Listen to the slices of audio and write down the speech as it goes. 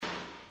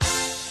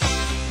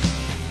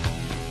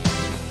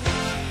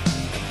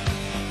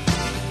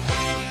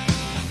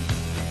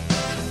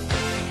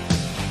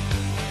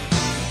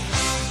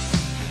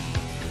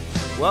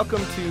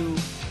Welcome to,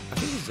 I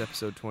think this is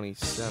episode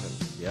 27.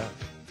 Yeah.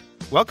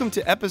 Welcome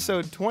to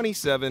episode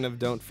 27 of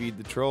Don't Feed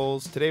the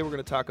Trolls. Today we're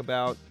going to talk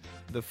about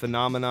the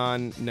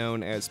phenomenon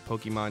known as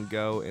Pokemon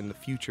Go and the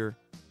future.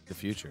 The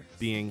future.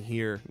 Being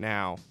here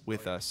now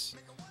with us.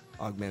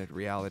 Augmented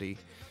reality.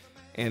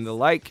 And the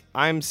like.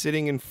 I'm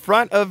sitting in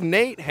front of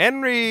Nate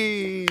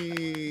Henry.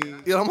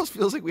 It almost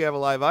feels like we have a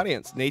live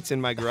audience. Nate's in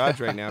my garage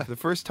right now. For the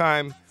first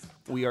time,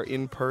 we are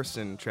in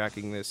person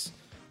tracking this.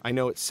 I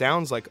know it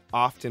sounds like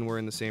often we're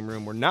in the same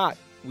room. We're not.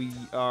 We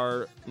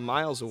are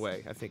miles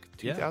away. I think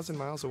 2,000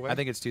 miles away. I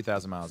think it's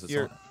 2,000 miles.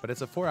 But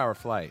it's a 4-hour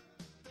flight.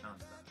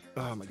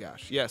 Oh my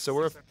gosh. Yeah,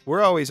 so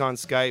we're always on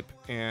Skype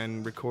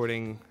and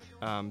recording.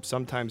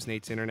 Sometimes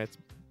Nate's internet's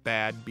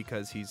bad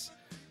because he's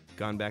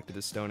gone back to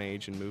the Stone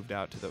Age and moved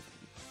out to the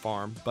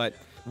farm. But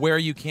where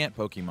you can't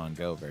Pokemon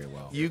Go very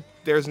well.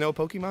 There's no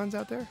Pokemons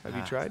out there? Have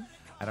you tried?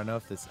 I don't know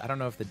if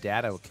the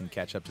data can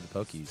catch up to the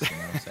Pokies, you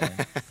know what I'm saying?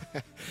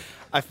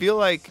 I feel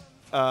like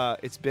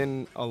it's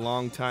been a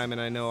long time, and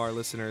I know our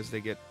listeners,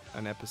 they get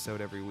an episode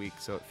every week,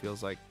 so it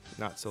feels like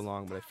not so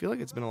long, but I feel like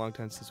it's been a long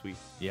time since we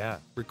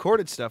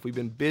recorded stuff. We've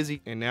been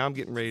busy, and now I'm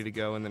getting ready to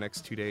go in the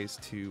next 2 days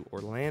to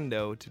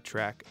Orlando to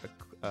track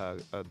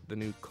the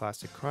new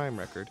Classic Crime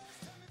record.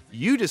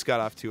 You just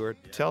got off tour.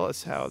 Tell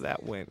us how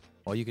that went.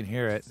 Well, you can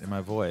hear it in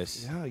my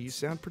voice. Yeah, you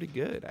sound pretty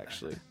good,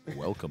 actually.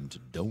 Welcome to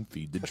Don't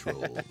Feed the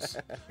Trolls,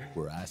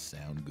 where I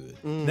sound good.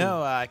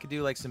 No, I could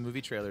do like some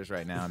movie trailers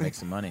right now and make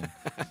some money.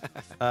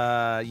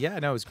 Yeah,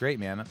 no, it was great,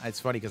 man. It's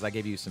funny because I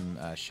gave you some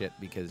shit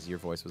because your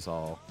voice was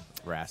all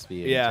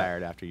raspy and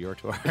tired after your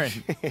tour.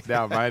 And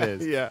now mine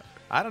is. Yeah.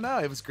 I don't know.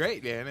 It was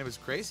great, man. It was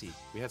crazy.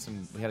 We had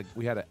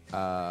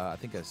I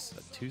think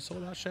 2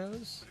 sold-out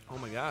shows. Oh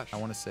my gosh. I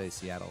want to say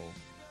Seattle.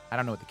 I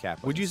don't know what the cap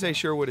was. Would you say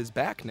Sherwood is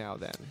back now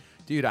then?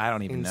 Dude, I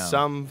don't even know. In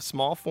some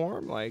small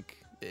form? Like,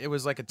 it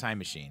was like a time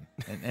machine.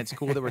 And it's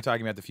cool that we're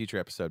talking about the future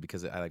episode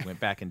because I went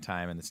back in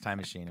time, and this time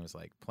machine, it was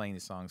like playing the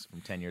songs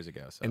from 10 years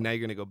ago. So. And now you're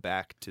going to go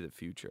back to the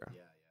future.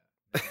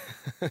 Yeah.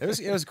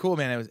 It was cool,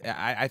 man.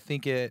 I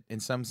think in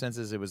some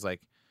senses, it was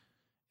like,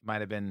 might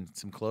have been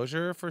some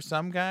closure for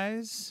some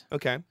guys.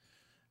 Okay.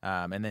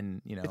 And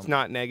then, you know. It's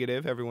not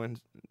negative.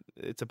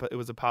 It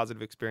was a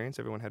positive experience.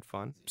 Everyone had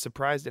fun.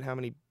 Surprised at how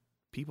many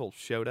people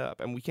showed up.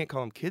 And we can't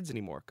call them kids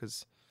anymore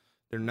because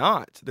they're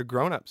not. They're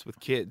grown-ups with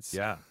kids.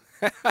 Yeah.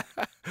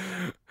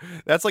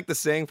 That's like the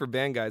saying for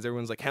band guys.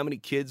 Everyone's like, how many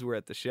kids were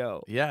at the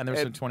show? Yeah, and there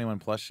were some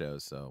 21-plus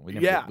shows, so we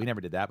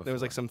never did that before. There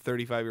was like some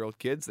 35-year-old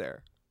kids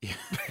there. Yeah.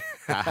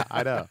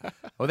 I know.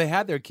 Well, they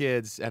had their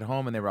kids at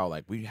home, and they were all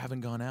like, we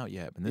haven't gone out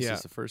yet, and this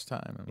is the first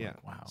time. I'm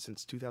like, wow.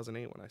 Since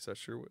 2008 when I saw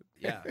Sherwood.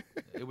 Yeah.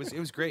 It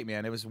was great,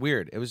 man. It was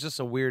weird. It was just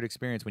a weird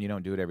experience when you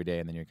don't do it every day,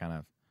 and then you're kind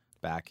of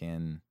back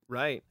in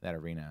that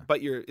arena.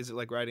 But is it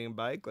like riding a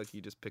bike? Like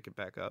you just pick it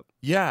back up?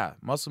 Yeah.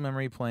 Muscle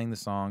memory, playing the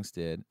songs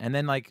did. And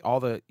then like I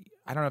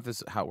don't know if this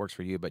is how it works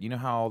for you, but you know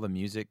how all the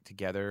music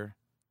together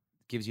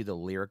gives you the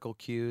lyrical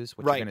cues,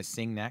 what you're going to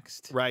sing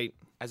next? Right.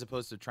 As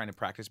opposed to trying to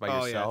practice by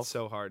yourself. Yeah, it's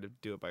so hard to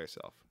do it by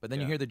yourself. But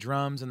then you hear the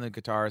drums and the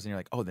guitars, and you're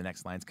like, oh, the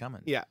next line's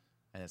coming. Yeah.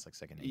 And it's like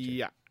second nature.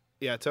 Yeah.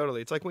 Yeah,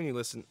 totally. It's like when you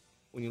listen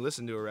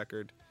to a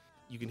record,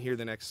 you can hear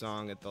the next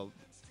song at the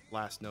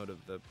last note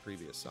of the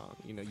previous song.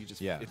 You know,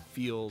 it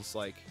feels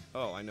like,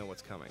 oh, I know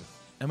what's coming.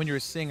 And when you're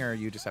a singer,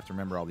 you just have to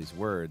remember all these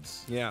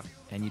words. Yeah.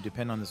 And you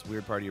depend on this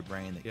weird part of your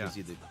brain that feeds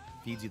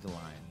you the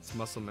lines. It's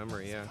muscle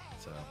memory, yeah.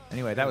 So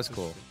anyway, that was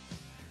cool.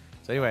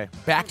 So anyway,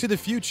 Back to the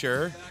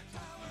Future.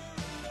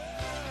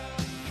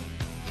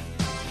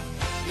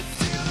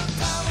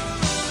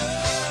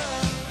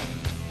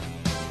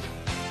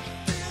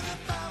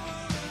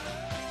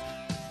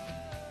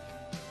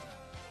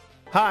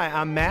 Hi,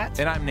 I'm Matt.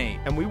 And I'm Nate.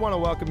 And we want to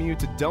welcome you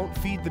to Don't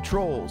Feed the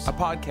Trolls, a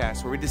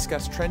podcast where we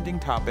discuss trending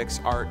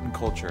topics, art, and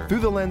culture through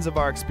the lens of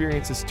our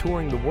experiences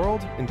touring the world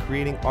and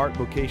creating art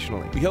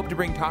vocationally. We hope to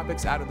bring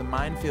topics out of the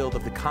minefield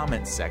of the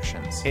comments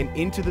sections and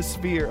into the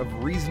sphere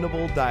of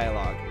reasonable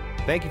dialogue.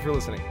 Thank you for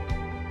listening.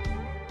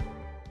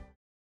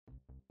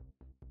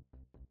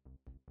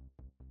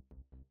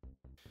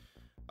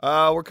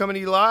 We're coming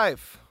to you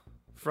live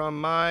from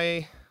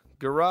my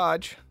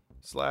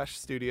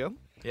garage/studio.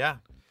 Yeah.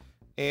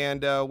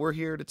 And we're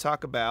here to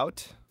talk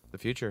about the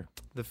future.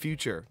 The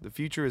future. The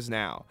future is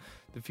now.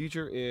 The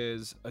future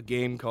is a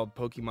game called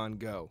Pokemon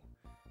Go,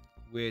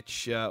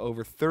 which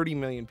over 30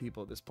 million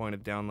people at this point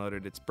have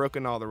downloaded. It's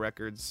broken all the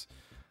records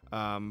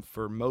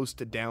for most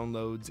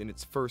downloads in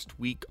its first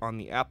week on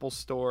the Apple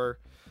Store,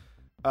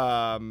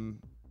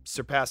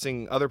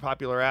 surpassing other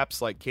popular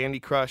apps like Candy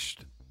Crush,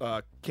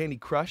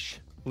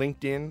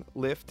 LinkedIn,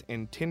 Lyft,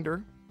 and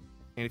Tinder.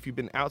 And if you've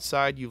been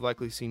outside, you've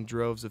likely seen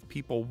droves of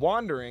people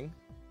wandering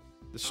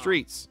the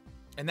streets.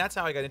 And that's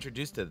how I got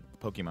introduced to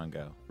Pokemon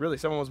Go. Really?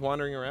 Someone was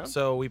wandering around?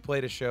 So we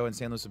played a show in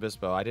San Luis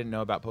Obispo. I didn't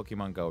know about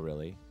Pokemon Go,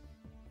 really.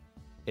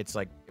 It's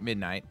like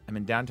midnight. I'm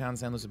in downtown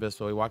San Luis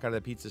Obispo. We walk out of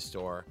the pizza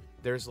store.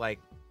 There's like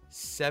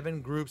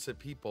 7 groups of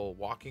people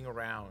walking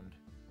around.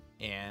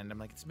 And I'm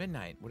like, it's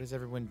midnight. What is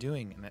everyone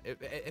doing? And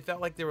it felt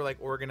like they were like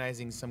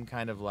organizing some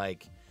kind of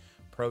like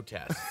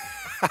protest.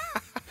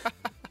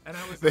 And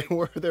I was They like,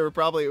 were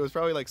probably, it was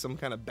probably like some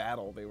kind of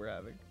battle they were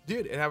having.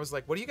 dude, and I was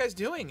like, what are you guys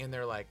doing? And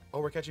they're like,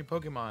 oh, we're catching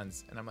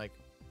Pokemons. And I'm like,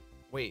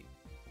 wait.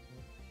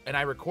 And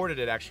I recorded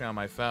it actually on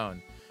my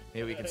phone.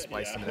 Maybe we can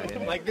splice some of that in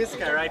there. Like this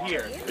guy right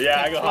here.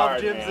 Yeah, I go 12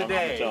 hard, gyms man. a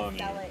day. I'm telling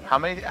you. How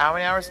many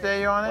hours a day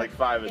are you on it? Like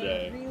 5 a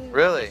day.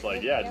 Really? Just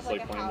like, yeah, just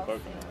like playing the Pokemon.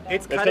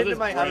 It's cut 'cause into it's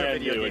my other brand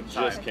video new, game It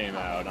just time. came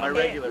out. My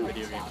regular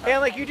video game.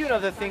 And like you do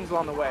other things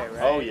along the way,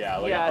 right? Oh yeah,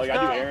 like, Yeah, like it's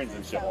I do not- errands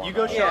and shit. while You I'm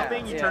go out.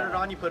 shopping, you Yeah. turn it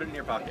on, you put it in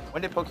your pocket.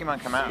 When did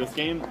Pokemon come out? This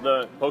game,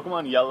 the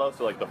Pokemon Yellow,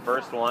 so like the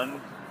first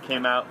one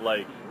came out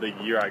like the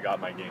year I got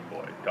my Game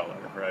Boy Color,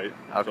 right?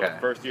 So Okay. the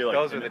first year, like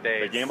Those were the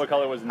days. Game Boy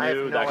Color was I have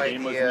new, no that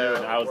game was idea new,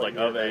 and I was what like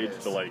year of that age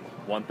is. to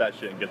like want that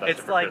shit and get that It's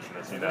shit for like-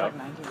 Christmas, you know?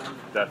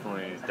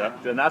 Definitely,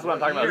 and that's what I'm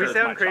talking about. Do we It's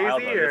my sound crazy,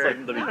 childhood. or- It's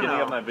like the I don't beginning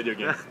know. of my video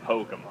games,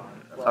 Pokemon.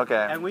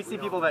 Okay. And we see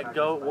people that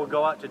will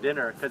go out to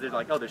dinner because they're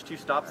like, oh, there's 2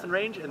 stops in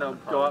range, and they'll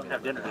go out and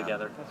have dinner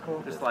together. That's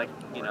cool. Just like,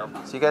 you know.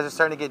 So you guys are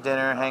starting to get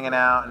dinner, hanging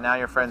out, and now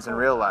you're friends in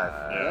real life.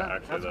 Yeah,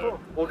 actually,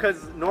 Well,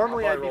 because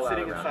normally I'd be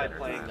sitting inside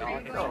playing.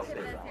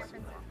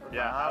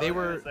 yeah. They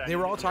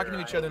were all talking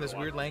to each other in this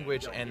weird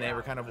language, and they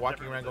were kind of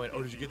walking around going,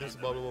 "Oh, did you get this?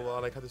 Blah blah blah blah.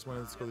 Like, how this one?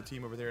 Let's go to the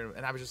team over there."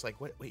 And I was just like,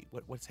 "What? Wait,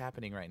 what's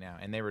happening right now?"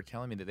 And they were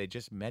telling me that they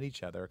just met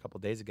each other a couple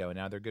days ago, and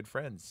now they're good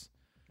friends.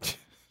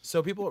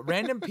 So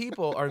random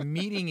people, are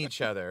meeting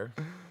each other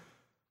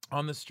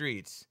on the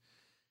streets,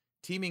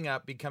 teaming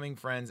up, becoming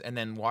friends, and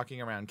then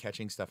walking around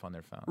catching stuff on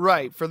their phone.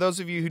 Right. For those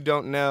of you who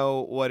don't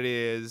know what it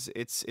is,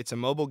 it's a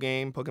mobile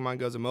game. Pokemon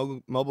Go is a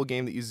mobile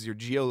game that uses your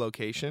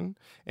geolocation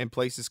and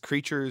places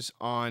creatures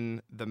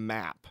on the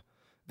map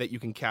that you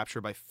can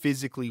capture by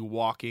physically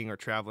walking or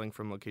traveling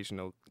from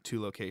location to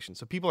location.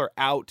 So people are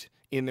out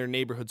in their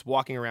neighborhoods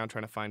walking around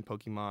trying to find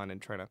Pokemon and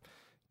trying to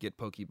get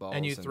Pokeballs.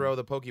 And you throw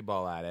the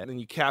Pokeball at and it. then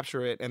you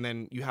capture it, and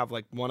then you have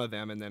like one of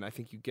them, and then I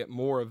think you get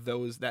more of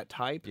that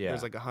type. Yeah.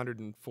 There's like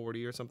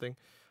 140 or something.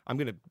 I'm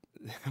gonna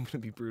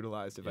be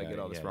brutalized if I Yeah, get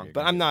all this yeah, wrong, you're but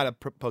gonna I'm be- not a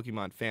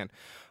Pokemon fan.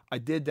 I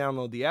did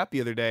download the app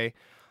the other day.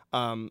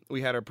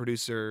 We had our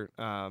producer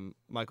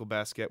Michael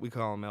Basquette, we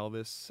call him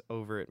Elvis,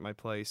 over at my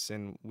place,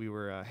 and we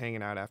were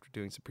hanging out after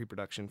doing some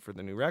pre-production for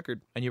the new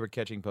record. And you were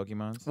catching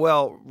Pokemons?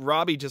 Well,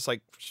 Robbie just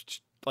like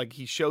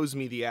he shows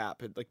me the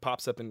app. It like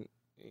pops up, and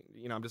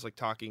I'm just like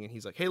talking, and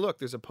he's like, "Hey, look,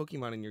 there's a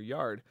Pokemon in your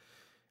yard."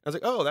 I was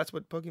like, "Oh, that's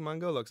what Pokemon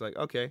Go looks like."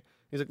 Okay.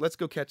 He's like, "Let's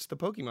go catch the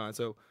Pokemon."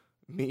 So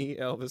me,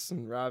 Elvis,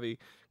 and Robbie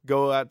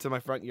go out to my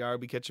front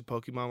yard. We catch a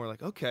Pokemon. We're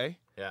like, "Okay,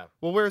 Yeah.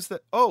 well, where's the?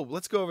 Oh,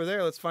 let's go over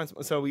there. Let's find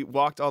some." So we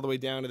walked all the way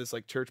down to this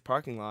like church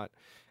parking lot,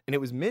 and it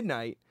was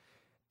midnight.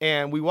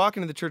 And we walk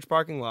into the church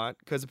parking lot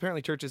because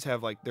apparently churches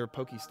have like their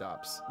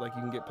Pokestops. Like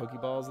you can get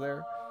Pokeballs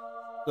there,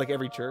 like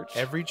every church.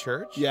 Every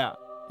church? Yeah.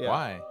 Yeah.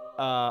 Why?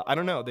 I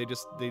don't know.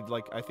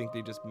 I think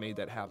they just made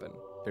that happen.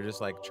 They're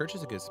just like, church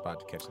is a good spot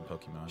to catch some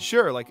Pokemon.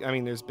 Sure. Like, I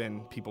mean, there's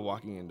been people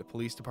walking into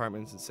police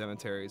departments and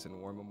cemeteries and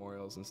war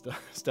memorials and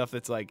stuff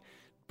that's like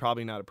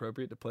probably not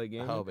appropriate to play a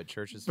game. Oh, but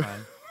church is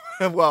fine.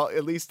 Well,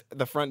 at least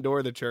the front door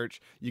of the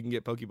church, you can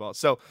get Pokeballs.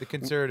 So, The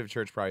conservative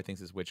church probably thinks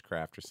it's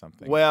witchcraft or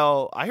something.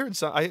 well, I heard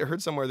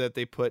somewhere that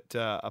they put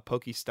a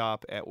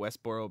Pokestop at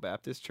Westboro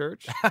Baptist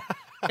Church,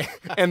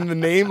 and the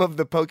name of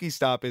the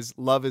Pokestop is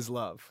 "Love is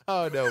Love."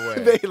 Oh, no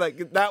way.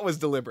 That was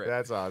deliberate.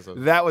 That's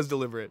awesome. That was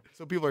deliberate.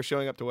 So people are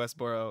showing up to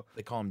Westboro.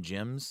 They call them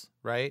gyms,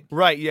 right?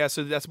 Right, yeah.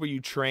 So that's where you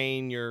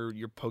train your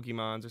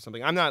Pokemons or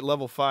something. I'm not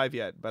level 5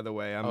 yet, by the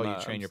way. You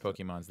train your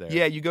Pokemons there.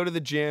 Yeah, you go to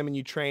the gym and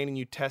you train and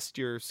you test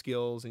your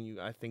skills, and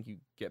I think you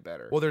get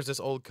better. Well, there's this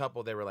old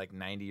couple. They were like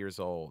 90 years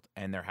old,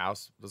 and their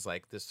house was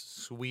like this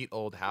sweet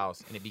old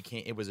house, and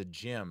it was a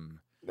gym.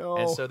 no.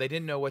 And so they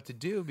didn't know what to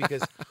do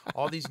because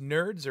all these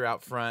nerds are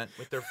out front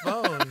with their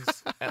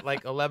phones at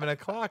like 11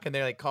 o'clock, and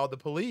they like called the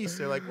police.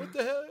 They're like, "What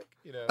the heck?"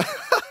 You know?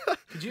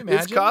 Could you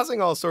imagine? It's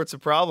causing all sorts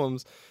of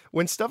problems.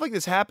 When stuff like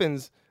this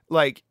happens,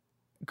 like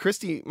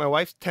Christy, my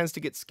wife, tends to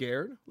get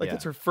scared. Like Yeah.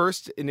 that's her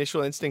first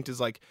initial instinct is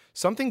like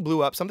something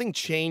blew up, something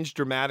changed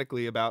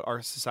dramatically about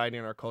our society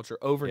and our culture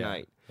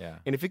overnight. Yeah.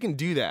 And if it can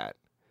do that,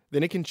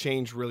 then it can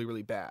change really,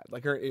 really bad.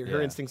 Like her Yeah.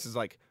 instincts is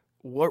like,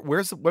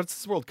 what's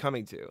this world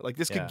coming to? Like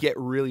this Yeah. could get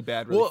really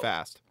bad really Well,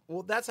 fast.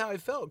 Well, that's how I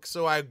felt.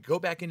 So I go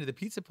back into the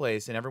pizza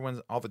place, and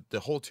the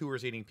whole tour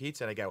is eating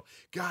pizza, and I go,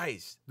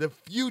 "Guys, the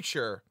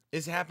future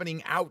is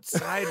happening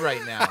outside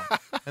right now."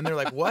 And they're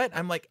like, "What?"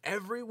 I'm like,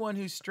 "Everyone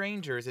who's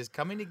strangers is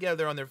coming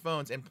together on their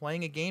phones and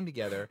playing a game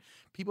together.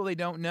 People they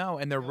don't know,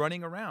 and they're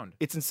running around."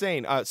 It's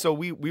insane. So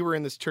we were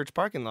in this church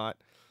parking lot,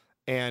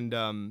 and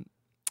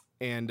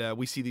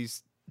we see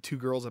these two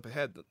girls up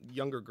ahead,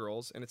 younger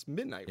girls, and it's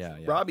midnight. Yeah,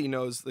 yeah. Robbie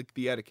knows like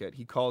the etiquette.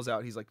 He calls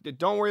out. He's like,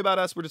 "Don't worry about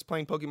us. We're just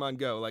playing Pokemon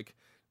Go. Like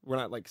we're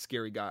not like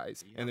scary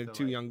guys." And they're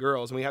two young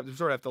girls, and we have to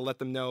sort of have to let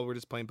them know we're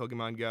just playing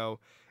Pokemon Go.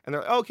 And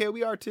they're like, "Okay,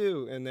 we are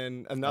too." And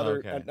then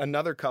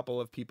another couple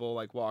of people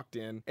like walked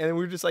in, and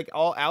we're just like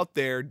all out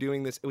there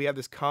doing this. We have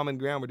this common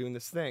ground. We're doing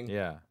this thing.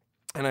 Yeah.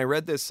 And I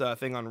read this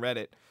thing on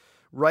Reddit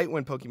right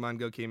when Pokemon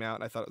Go came out,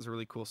 and I thought it was a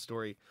really cool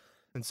story.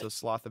 And so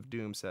Sloth of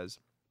Doom says,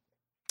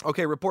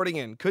 "Okay, reporting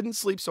in. Couldn't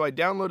sleep, so I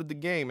downloaded the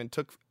game and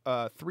took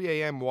a 3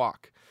 a.m.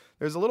 walk.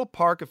 There's a little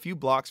park a few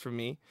blocks from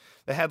me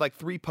that had like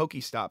 3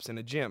 Pokestops and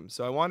a gym.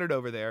 So I wandered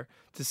over there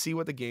to see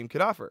what the game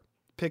could offer.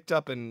 Picked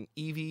up an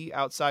Eevee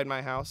outside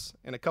my house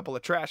and a couple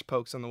of trash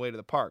pokes on the way to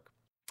the park.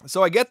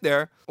 So I get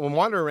there and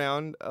wander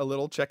around a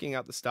little, checking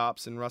out the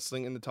stops and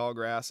rustling in the tall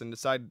grass, and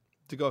decide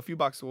to go a few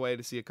blocks away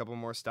to see a couple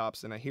more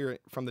stops. And I hear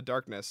it from the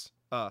darkness.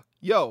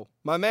 Yo,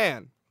 my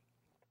man.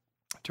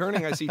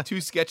 Turning, I see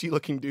 2 sketchy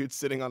looking dudes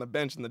sitting on a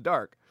bench in the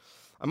dark.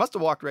 I must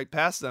have walked right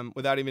past them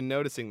without even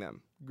noticing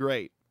them.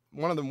 Great.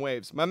 One of them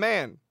waves. My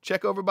man,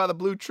 check over by the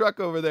blue truck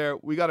over there.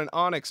 We got an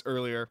Onyx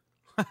earlier.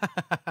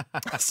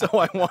 So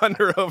I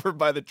wander over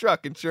by the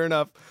truck, and sure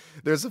enough,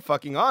 there's a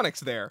fucking Onyx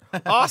there.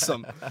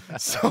 Awesome.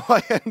 So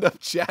I end up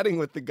chatting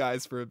with the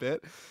guys for a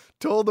bit,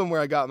 told them where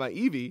I got my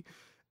Eevee,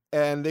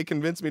 and they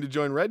convinced me to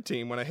join Red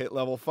Team when I hit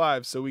level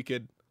 5 so we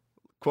could,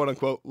 quote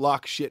unquote,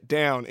 lock shit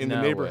down in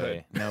the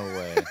neighborhood. No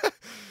way.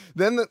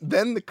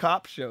 Then the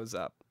cop shows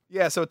up.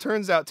 Yeah, so it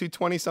turns out 2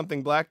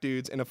 20-something black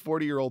dudes and a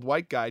 40-year-old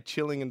white guy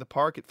chilling in the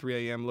park at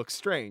 3 a.m. looks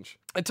strange.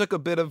 It took a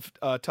bit of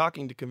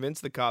talking to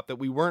convince the cop that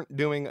we weren't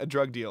doing a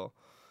drug deal,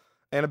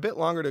 and a bit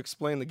longer to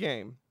explain the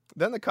game.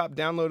 Then the cop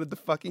downloaded the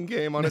fucking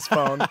game on his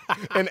phone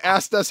and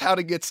asked us how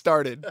to get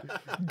started.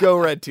 Go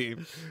Red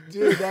Team.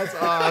 Dude, that's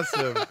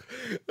awesome.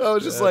 I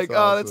was just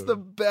oh, that's the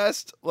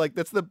best. Like,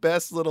 that's the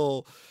best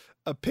little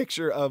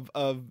picture of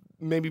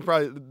maybe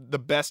probably the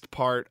best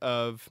part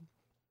of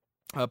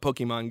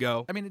Pokemon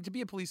Go. I mean, to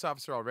be a police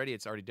officer already,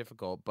 it's already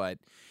difficult, but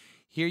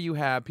here you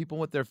have people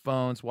with their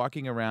phones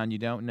walking around you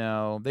don't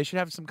know. They should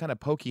have some kind of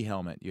Poke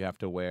helmet you have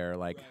to wear.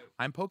 Like, right.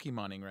 I'm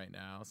Pokemoning right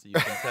now, so you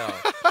can tell.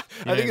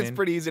 I think it's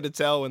pretty easy to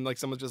tell when like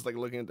someone's just like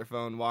looking at their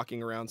phone,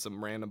 walking around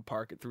some random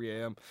park at 3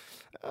 a.m.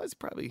 It's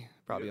probably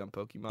on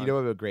Pokemon. You know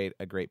what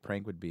a great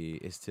prank would be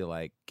is to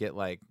like get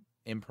like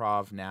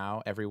Improv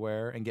Now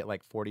everywhere and get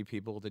like 40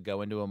 people to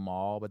go into a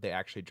mall, but they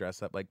actually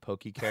dress up like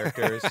Poke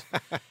characters,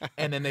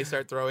 and then they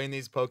start throwing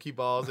these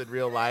Pokeballs in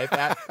real life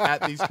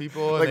at these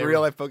people. Like real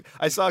life Poke.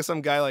 I saw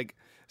some guy like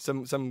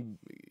some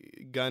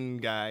gun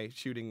guy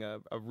shooting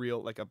a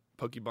real like a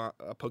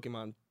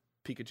Pokemon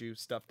Pikachu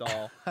stuffed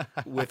doll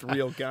with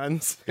real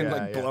guns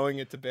and blowing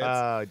it to bits.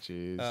 Oh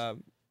jeez.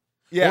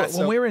 Yeah.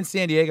 When we were in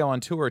San Diego on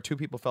tour, 2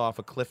 people fell off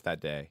a cliff that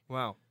day.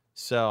 Wow.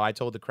 So I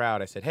told the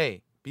crowd, I said,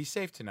 "Hey, be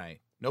safe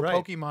tonight. No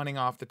Pokemoning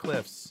off the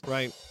cliffs."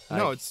 Right.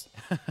 No,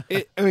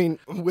 I mean,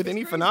 with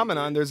any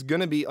phenomenon, there's going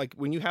to be, like,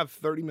 when you have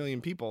 30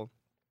 million people,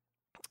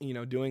 you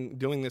know,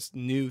 doing this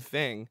new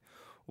thing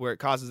where it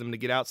causes them to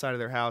get outside of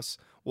their house,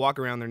 walk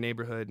around their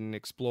neighborhood and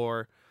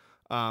explore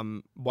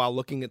while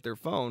looking at their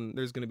phone,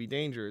 there's going to be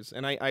dangers.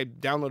 And I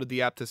downloaded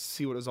the app to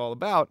see what it was all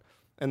about.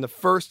 And the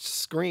first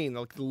screen,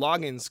 like the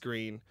login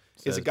screen,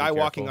 is a guy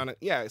walking on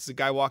it's a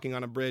guy walking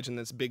on a bridge and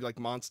this big, like,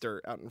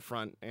 monster out in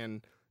front.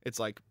 And it's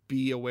like,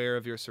 be aware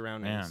of your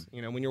surroundings. Man.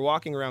 You know, when you're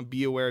walking around,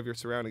 be aware of your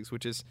surroundings,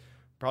 which is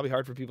probably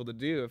hard for people to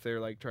do if they're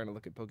like trying to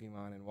look at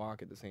Pokemon and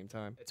walk at the same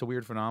time. It's a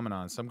weird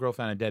phenomenon. Some girl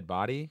found a dead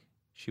body.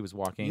 She was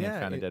walking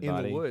and found a dead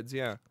body in the woods.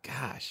 Yeah.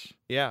 Gosh.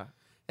 Yeah.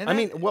 I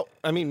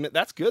mean,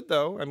 that's good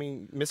though. I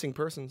mean, missing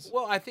persons.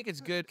 Well, I think it's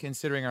good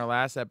considering our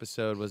last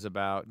episode was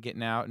about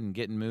getting out and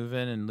getting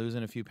moving and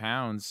losing a few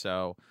pounds.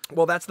 So,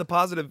 well, that's the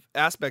positive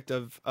aspect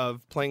of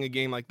playing a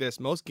game like this.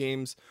 Most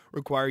games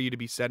require you to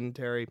be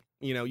sedentary.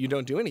 You know, you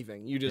don't do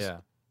anything. You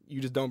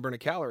just don't burn a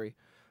calorie.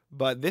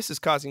 But this is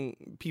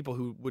causing people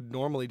who would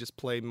normally just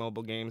play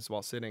mobile games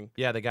while sitting.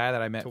 Yeah, the guy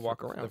that I met to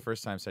walk around the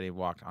first time said he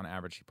walked on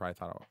average. He probably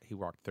thought he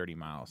walked 30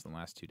 miles in the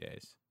last 2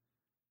 days.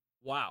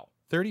 Wow.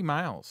 30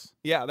 miles.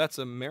 Yeah, that's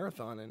a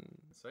marathon. And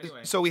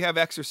so we have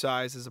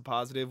exercise as a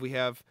positive. We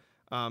have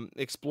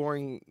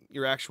exploring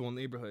your actual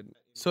neighborhood.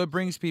 So it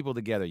brings people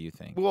together, you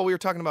think? Well, we were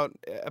talking about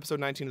episode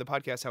 19 of the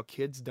podcast, how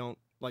kids don't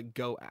like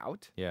go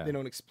out. Yeah. They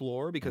don't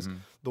explore because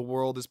the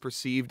world is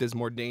perceived as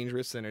more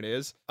dangerous than it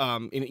is.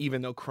 And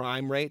even though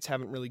crime rates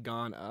haven't really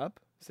gone up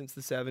since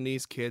the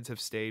 70s, kids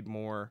have stayed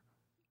more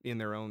in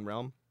their own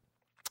realm.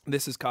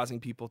 This is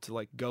causing people to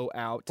like go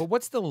out. But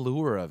what's the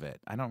lure of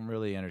it? I don't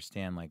really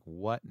understand like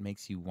what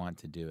makes you want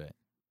to do it.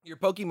 Your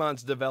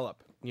Pokemons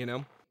develop, you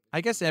know?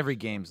 I guess every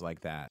game's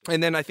like that.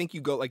 And then I think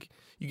you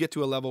get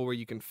to a level where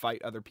you can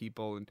fight other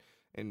people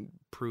and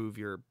prove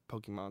your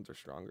Pokemons are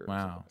stronger.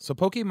 Wow. So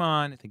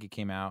Pokemon, I think it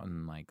came out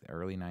in like the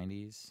early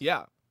 90s.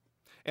 Yeah.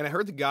 And I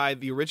heard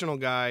the original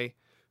guy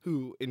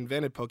who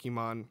invented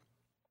Pokemon,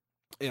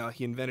 you know,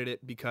 he invented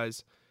it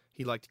because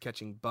he liked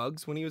catching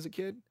bugs when he was a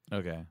kid.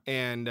 Okay.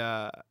 And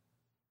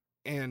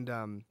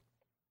in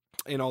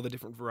all the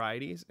different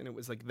varieties. And it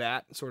was like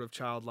that sort of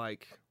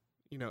childlike,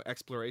 you know,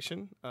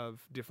 exploration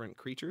of different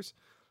creatures.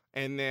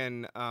 And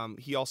then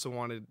he also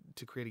wanted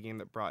to create a game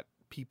that brought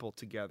people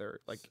together,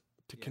 like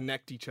to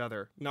connect each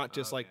other, not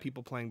just like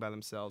people playing by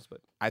themselves.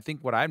 But I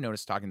think what I've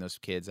noticed talking to those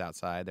kids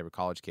outside, they were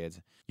college kids,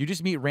 you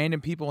just meet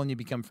random people and you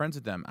become friends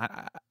with them.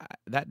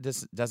 That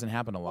just doesn't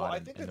happen a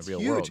lot in the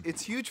real world.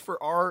 It's huge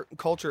for our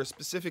culture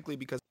specifically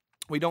because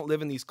we don't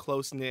live in these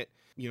close-knit,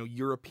 you know,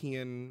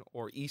 European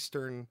or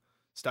Eastern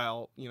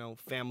style, you know,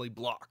 family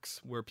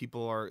blocks where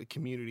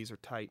communities are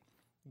tight.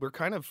 We're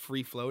kind of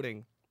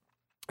free-floating.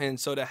 And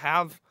so to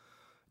have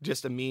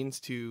just a means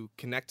to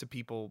connect to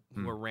people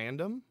who are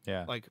random,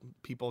 Yeah. like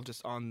people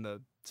just on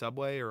the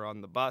subway or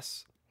on the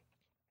bus.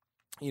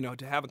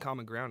 To have a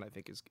common ground, I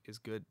think is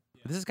good.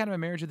 This is kind of a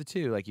marriage of the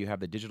two. Like you have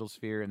the digital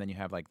sphere, and then you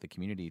have like the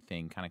community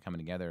thing kind of coming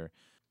together.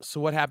 So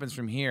what happens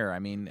from here? I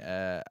mean,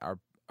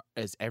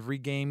 is every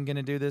game going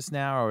to do this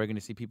now? Or are we going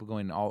to see people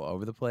going all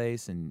over the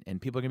place, and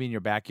people are going to be in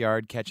your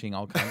backyard catching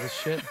all kinds of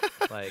shit?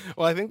 Like,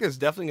 Well, I think there's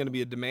definitely going to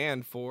be a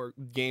demand for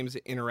games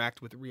that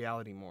interact with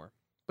reality more.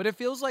 but it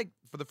feels like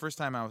for the first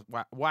time,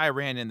 why I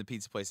ran in the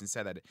pizza place and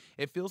said that.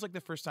 It feels like the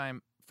first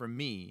time for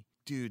me,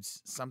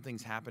 dudes,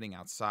 something's happening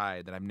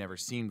outside that I've never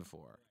seen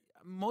before.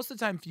 Most of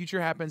the time, future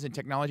happens and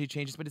technology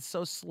changes, but it's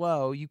so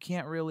slow. You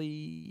can't really.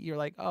 You're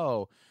like,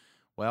 oh,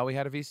 well, we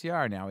had a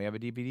VCR, now we have a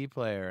DVD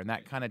player, and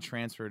that kind of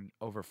transferred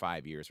over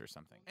 5 years or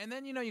something. And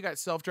then you got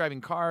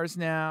self-driving cars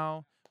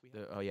now.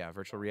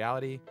 Virtual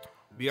reality.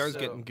 VR's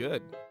getting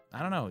good.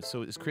 I don't know.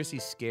 So is Chrissy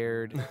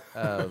scared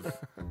of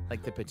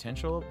like the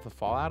potential, the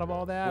fallout of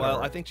all that? Well,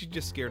 or- I think she's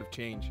just scared of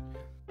change.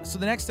 So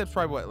the next step's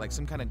probably what, like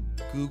some kind of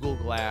Google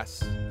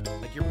Glass,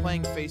 like you're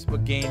playing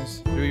Facebook games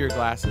through your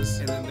glasses.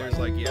 And then there's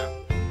like, yeah.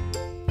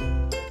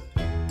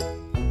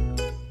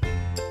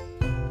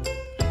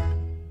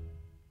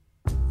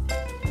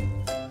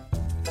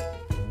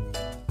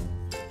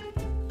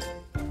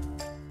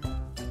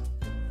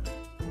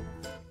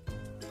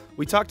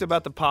 We talked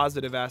about the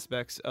positive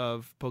aspects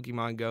of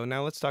Pokemon Go.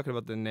 Now let's talk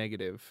about the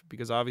negative,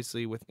 because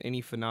obviously with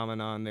any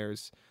phenomenon,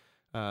 there's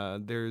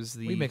the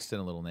We mixed in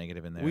a little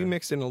negative in there. We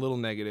mixed in a little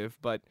negative,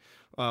 but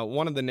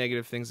one of the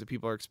negative things that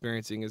people are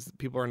experiencing is that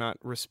people are not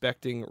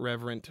respecting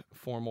reverent,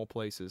 formal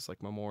places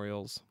like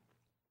memorials.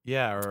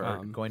 Yeah,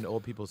 or going to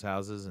old people's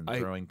houses and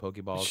throwing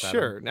Pokeballs at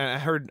Sure, them.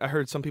 and I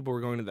heard some people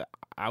were going to the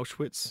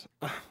Auschwitz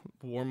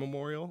War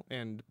Memorial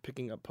and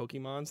picking up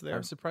Pokemons there.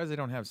 I'm surprised they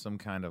don't have some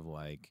kind of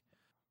like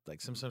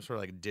some sort of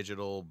like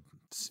digital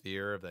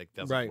sphere of like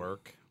doesn't Right.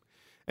 work.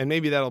 And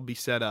maybe that'll be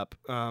set up.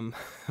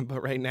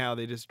 But right now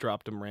they just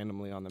dropped them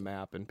randomly on the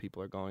map, and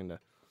people are going to,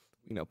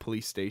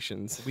 police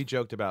stations. We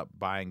joked about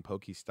buying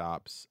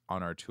Pokestops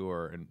on our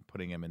tour and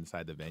putting them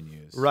inside the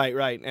venues.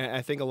 Right. And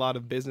I think a lot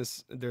of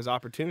there's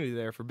opportunity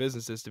there for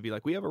businesses to be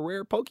like, we have a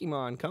rare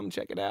Pokemon, come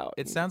check it out.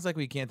 It sounds like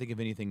we can't think of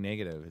anything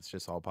negative. It's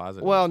just all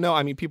positive. Well, no,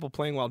 I mean, people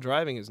playing while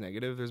driving is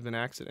negative. There's been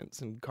accidents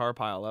and car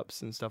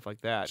pileups and stuff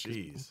like that. 'Cause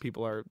Jeez.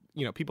 People are,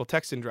 people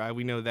text and drive.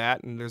 We know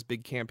that, and there's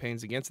big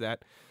campaigns against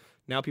that.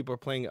 Now people are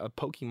playing a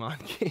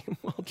Pokemon game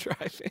while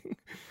driving.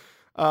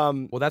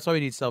 Well, that's why we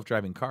need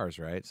self-driving cars,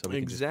 right? So we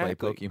Exactly.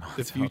 can just play Pokemon.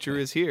 The future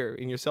is here.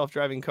 In your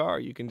self-driving car,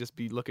 you can just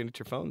be looking at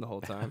your phone the whole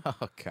time,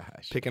 Oh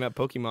gosh. picking up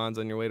Pokemons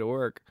on your way to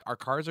work. Our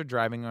cars are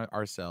driving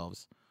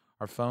ourselves.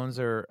 Our phones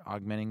are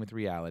augmenting with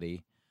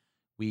reality.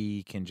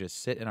 We can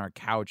just sit in our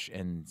couch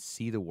and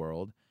see the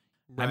world.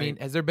 I mean,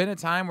 has there been a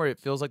time where it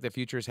feels like the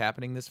future is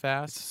happening this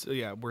fast? So,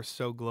 yeah, we're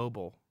so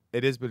global.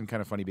 It has been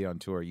kind of funny being on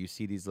tour. You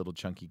see these little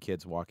chunky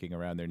kids walking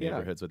around their Yeah.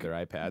 neighborhoods with their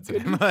iPads.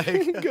 Good, And I'm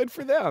like, good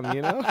for them,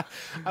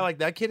 I like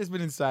that kid has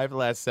been inside for the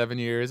last 7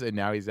 years, and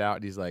now he's out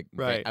and he's like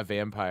Right. a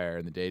vampire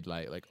in the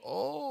daylight. Like,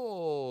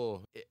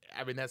 oh,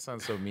 I mean that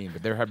sounds so mean,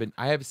 but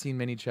I have seen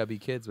many chubby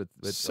kids with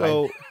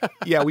So,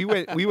 yeah, we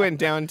went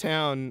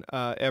downtown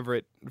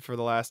Everett for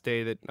the last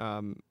day that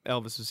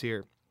Elvis was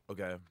here.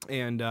 okay.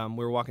 And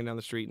we were walking down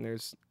the street, and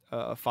there's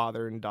a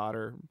father and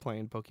daughter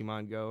playing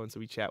Pokemon Go, and so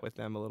we chat with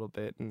them a little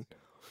bit. And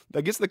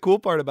I guess the cool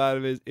part about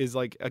it is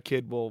like a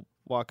kid will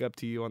walk up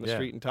to you on the Yeah.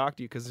 street and talk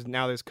to you because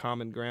now there's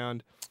common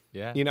ground.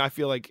 Yeah. I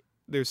feel like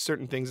there's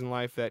certain things in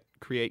life that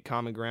create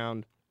common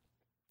ground.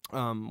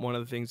 One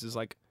of the things is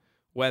like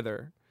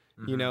weather.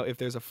 Mm-hmm. If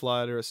there's a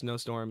flood or a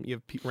snowstorm, you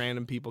have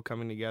random people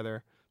coming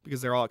together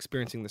because they're all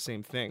experiencing the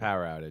same thing.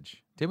 Power outage.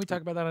 Didn't we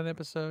talk about that on an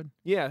episode?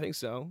 Yeah, I think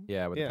so.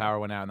 Yeah, where the power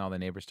went out and all the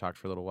neighbors talked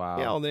for a little while.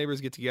 Yeah, all the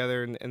neighbors get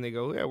together and they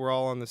go, yeah, we're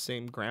all on the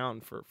same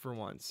ground for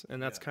once.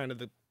 And that's kind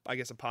of I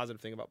guess a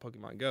positive thing about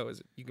Pokemon Go is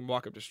that you can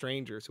walk up to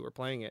strangers who are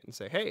playing it and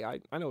say, hey,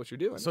 I know what you're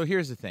doing. So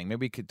here's the thing.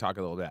 Maybe we could talk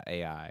a little about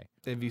AI.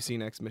 Have you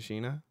seen Ex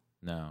Machina?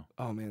 No.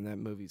 Oh, man, that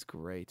movie's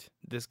great.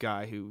 This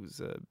guy who's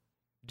a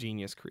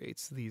genius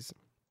creates these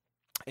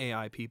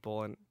AI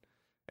people, and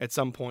at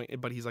some point,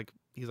 but he's like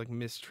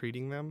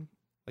mistreating them.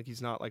 Like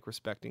he's not like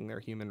respecting their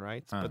human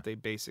rights, but they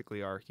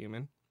basically are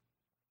human.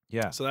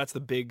 Yeah. So that's the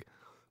big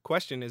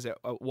question: is at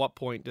what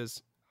point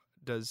does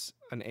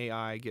an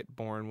AI get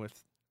born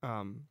with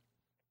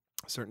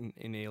certain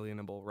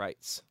inalienable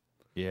rights?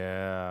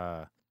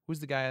 Yeah. Who's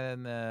the guy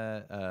in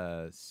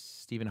the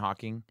Stephen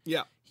Hawking?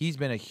 Yeah. He's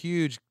been a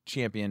huge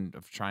champion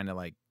of trying to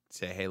like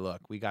say, hey,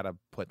 look, we got to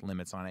put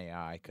limits on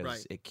AI because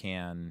Right. it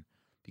can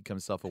become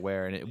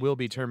self-aware and it will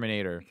be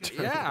Terminator.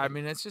 Yeah, I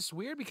mean, it's just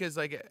weird because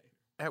like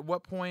at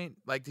what point,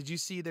 like, did you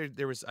see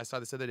there was, I saw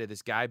this other day,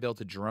 this guy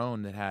built a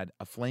drone that had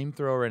a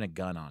flamethrower and a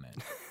gun on it.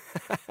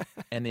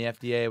 And the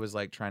FDA was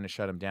like trying to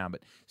shut him down.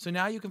 But so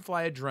now you can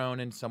fly a drone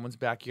in someone's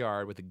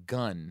backyard with a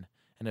gun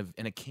and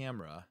a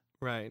camera,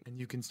 Right. and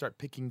you can start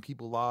picking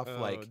people off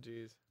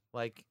geez.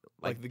 like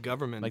Like the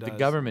government like the does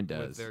government with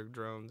does. their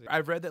drones.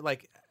 I've read that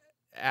like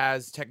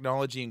as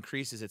technology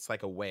increases, it's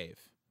like a wave.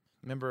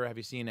 remember, have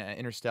you seen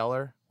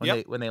Interstellar?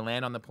 When they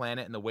land on the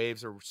planet and the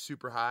waves are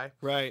super high?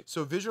 Right.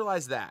 So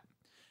visualize that.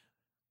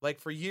 Like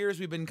for years,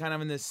 we've been kind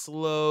of in this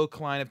slow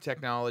climb of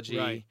technology,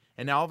 Right.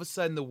 and now all of a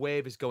sudden the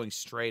wave is going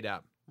straight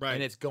up, Right.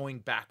 and it's going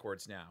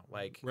backwards now.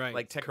 Like Right.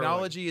 like It's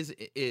technology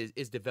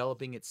is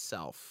developing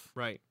itself.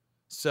 Right.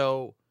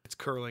 So It's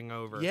curling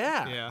over.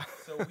 yeah, Yeah.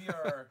 So we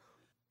are.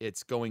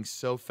 It's going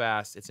so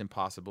fast, it's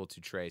impossible to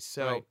trace.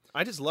 So Right.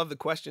 I just love the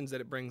questions that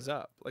it brings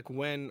up. Like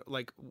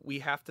we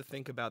have to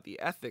think about the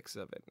ethics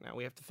of it. Now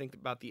we have to think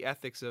about the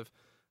ethics of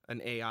an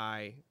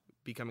AI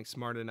becoming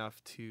smart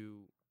enough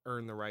to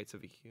earn the rights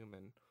of a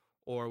human,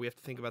 or we have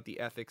to think about the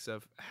ethics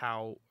of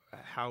how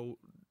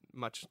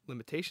much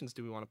limitations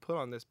do we want to put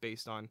on this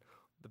based on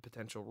the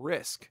potential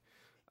risk.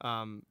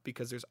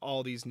 Because there's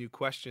all these new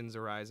questions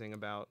arising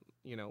about,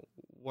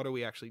 what are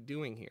we actually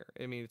doing here?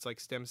 I mean, it's like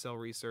stem cell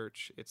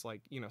research. It's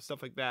like,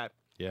 stuff like that.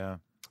 yeah,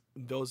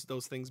 Those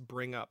things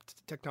bring up,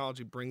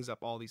 technology brings up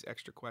all these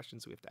extra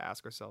questions we have to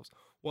ask ourselves.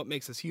 What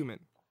makes us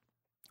human?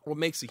 What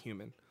makes a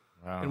human?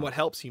 wow. And what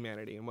helps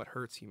humanity and what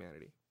hurts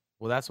humanity?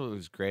 Well, that's what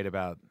was great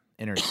about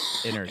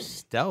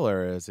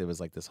Interstellar is it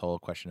was like this whole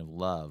question of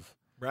love.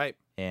 Right.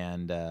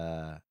 And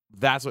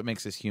that's what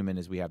makes us human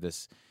is we have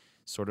this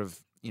sort of,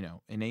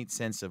 innate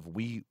sense of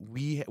we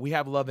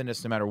have love in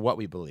us no matter what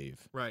we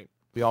believe. Right.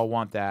 We all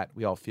want that.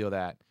 We all feel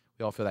that.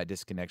 We all feel that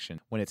disconnection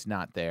when it's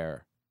not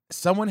there.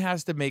 Someone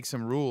has to make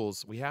some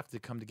rules. We have to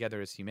come together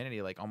as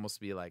humanity, like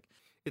almost be like.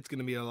 It's going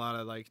to be a lot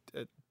of like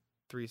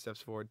 3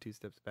 steps forward, 2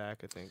 steps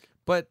back, I think.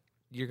 But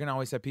you're going to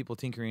always have people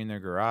tinkering in their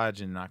garage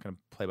and not going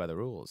to play by the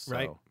rules. So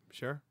Right.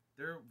 Sure.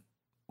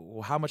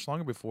 Well, how much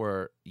longer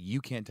before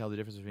you can't tell the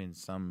difference between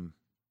some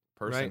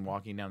person Right.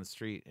 walking down the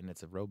street and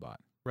it's a robot?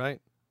 Right.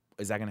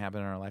 Is that going to happen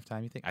in our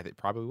lifetime, you think? I think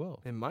probably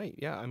will. It might.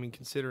 Yeah. I mean,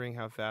 considering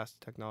how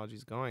fast technology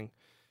is going,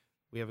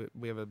 we have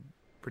a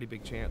pretty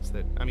big chance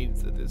that, I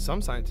mean,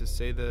 some scientists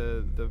say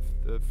the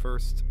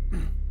first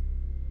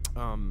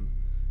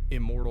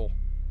immortal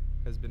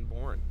has been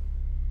born.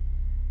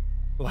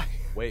 Like,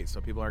 Wait, so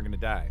people aren't going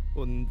to die?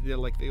 well,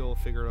 they'll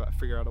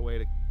figure out a way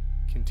to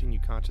continue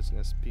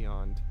consciousness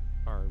beyond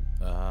our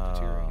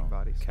deteriorating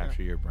bodies.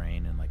 Capture your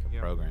brain in like a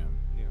Yeah. program.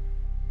 Yeah.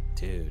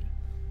 Dude.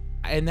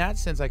 In that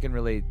sense, I can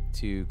relate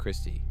to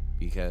Christy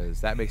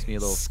because that makes me a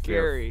little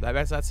Scary.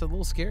 That's a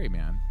little scary,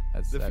 man.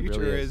 The that future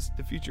really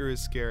the future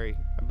is scary,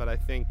 but I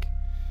think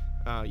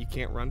you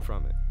can't run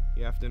from it.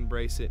 You have to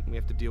embrace it, and we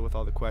have to deal with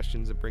all the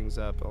questions it brings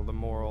up, all the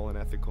moral and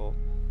ethical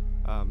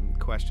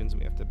questions, and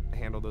we have to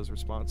handle those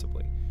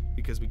responsibly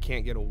because we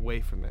can't get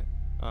away from it.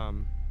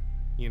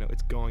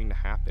 It's going to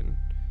happen,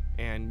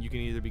 and you can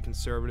either be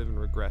conservative and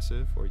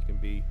regressive, or you can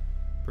be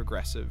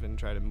progressive and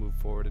try to move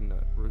forward in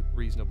a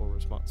reasonable,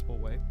 responsible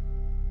way.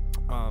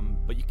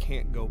 But you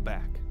can't go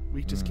back.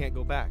 We just can't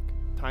go back.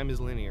 Time is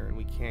linear, and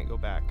we can't go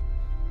back.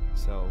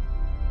 So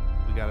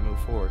we got to move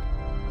forward.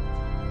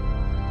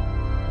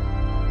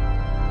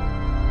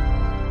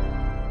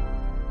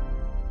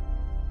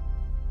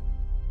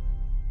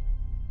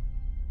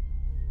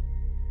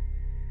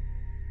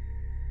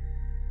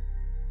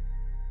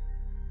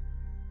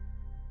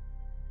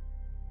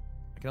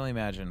 I can only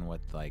imagine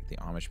what like the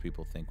Amish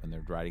people think when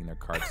they're riding their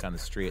carts down the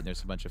street and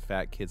there's a bunch of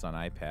fat kids on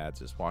iPads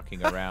just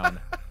walking around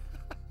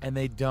and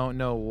they don't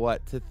know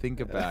what to think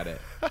about it.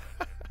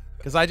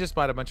 Because I just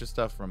bought a bunch of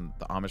stuff from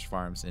the Amish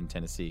farms in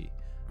Tennessee.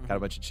 Got a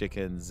bunch of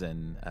chickens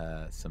and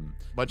some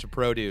bunch of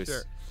produce.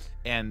 Sure.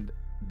 And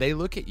they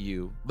look at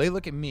you, they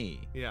look at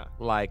me Yeah.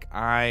 like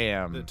I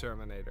am. The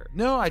Terminator.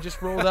 No, I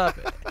just rolled up.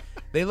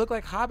 They look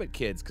like Hobbit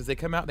kids because they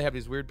come out and they have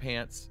these weird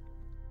pants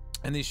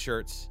and these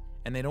shirts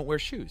and they don't wear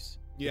shoes.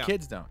 Yeah. The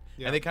kids don't.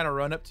 Yeah. And they kind of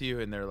run up to you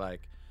and they're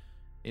like,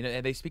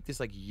 and they speak this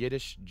like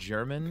Yiddish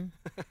German.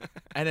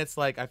 And it's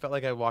like, I felt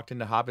like I walked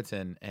into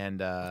Hobbiton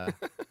and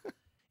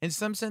in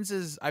some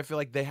senses, I feel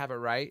like they have it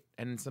right.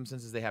 And in some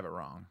senses, they have it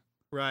wrong.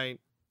 Right.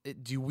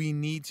 Do we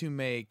need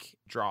to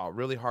draw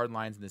really hard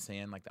lines in the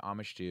sand like the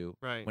Amish do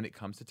Right. when it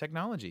comes to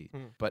technology?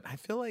 Hmm. But I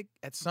feel like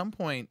at some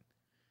point,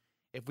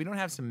 if we don't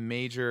have some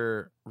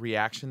major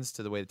reactions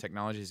to the way the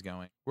technology is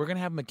going, we're going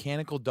to have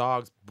mechanical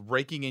dogs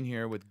breaking in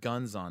here with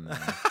guns on them.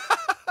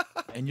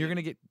 And you're going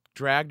to get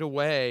dragged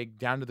away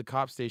down to the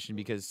cop station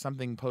because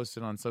something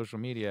posted on social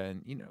media.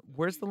 And,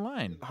 where's the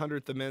line?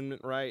 100th Amendment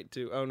right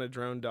to own a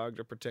drone dog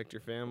to protect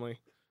your family.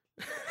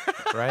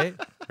 Right?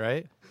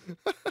 Right? You're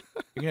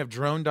going to have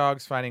drone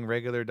dogs fighting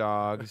regular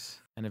dogs.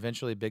 And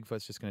eventually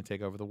Bigfoot's just going to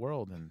take over the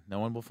world and no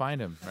one will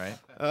find him, right?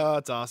 Oh,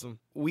 that's awesome.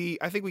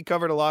 I think we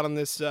covered a lot on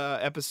this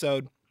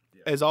episode.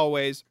 As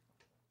always,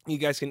 you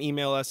guys can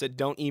email us at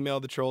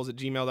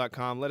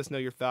don'temailthetrolls@gmail.com. Let us know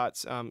your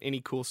thoughts,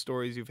 any cool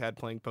stories you've had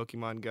playing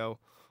Pokemon Go,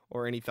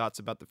 or any thoughts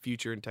about the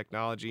future and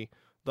technology.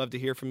 Love to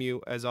hear from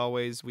you. As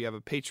always, we have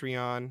a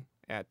Patreon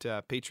at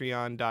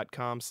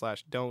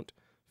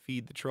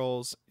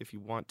patreon.com/don'tfeedthetrolls if you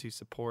want to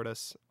support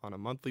us on a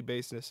monthly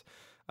basis.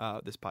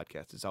 This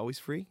podcast is always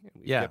free, and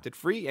we've kept it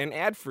free and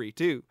ad-free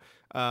too.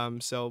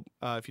 So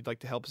if you'd like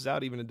to help us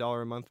out, even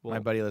 $1 a month will... My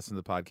buddy listened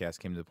to the podcast,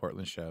 came to the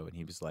Portland show, and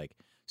he was like,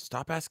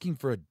 stop asking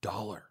for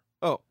 $1.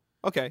 Oh,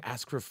 Okay.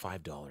 Ask for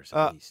 $5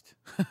 Uh, at least.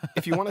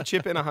 If you want to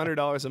chip in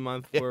 $100 a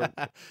month,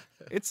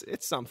 it's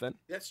something.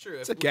 That's true.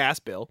 It's a gas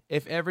bill.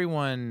 If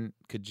everyone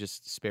could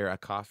just spare a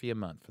coffee a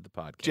month for the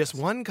podcast. Just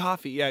one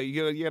coffee. Yeah,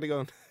 you got to go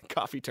in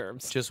coffee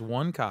terms. Just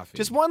one coffee.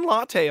 Just one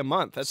latte a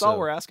month. That's all So-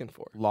 we're asking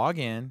for. Log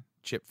in,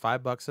 chip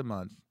 $5 a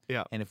month.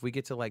 Yeah. And if we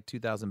get to like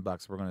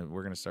 $2,000,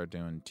 we're gonna start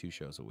doing 2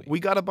 shows a week. We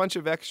got a bunch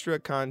of extra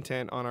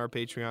content on our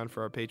Patreon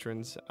for our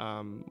patrons.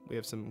 We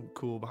have some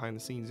cool behind the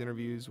scenes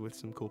interviews with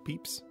some cool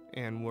peeps,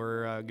 and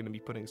we're going to be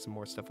putting some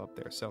more stuff up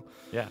there. So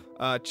Yeah.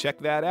 check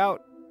that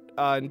out.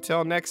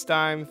 Until next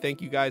time,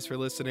 thank you guys for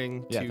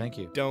listening. Yeah, to thank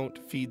you. Don't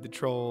Feed the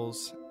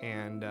Trolls,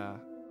 and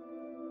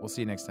We'll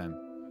see you next time.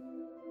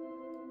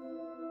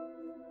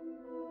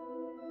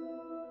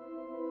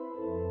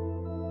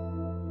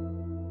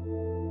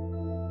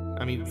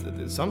 I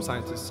mean, some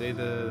scientists say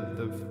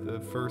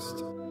the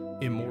first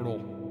immortal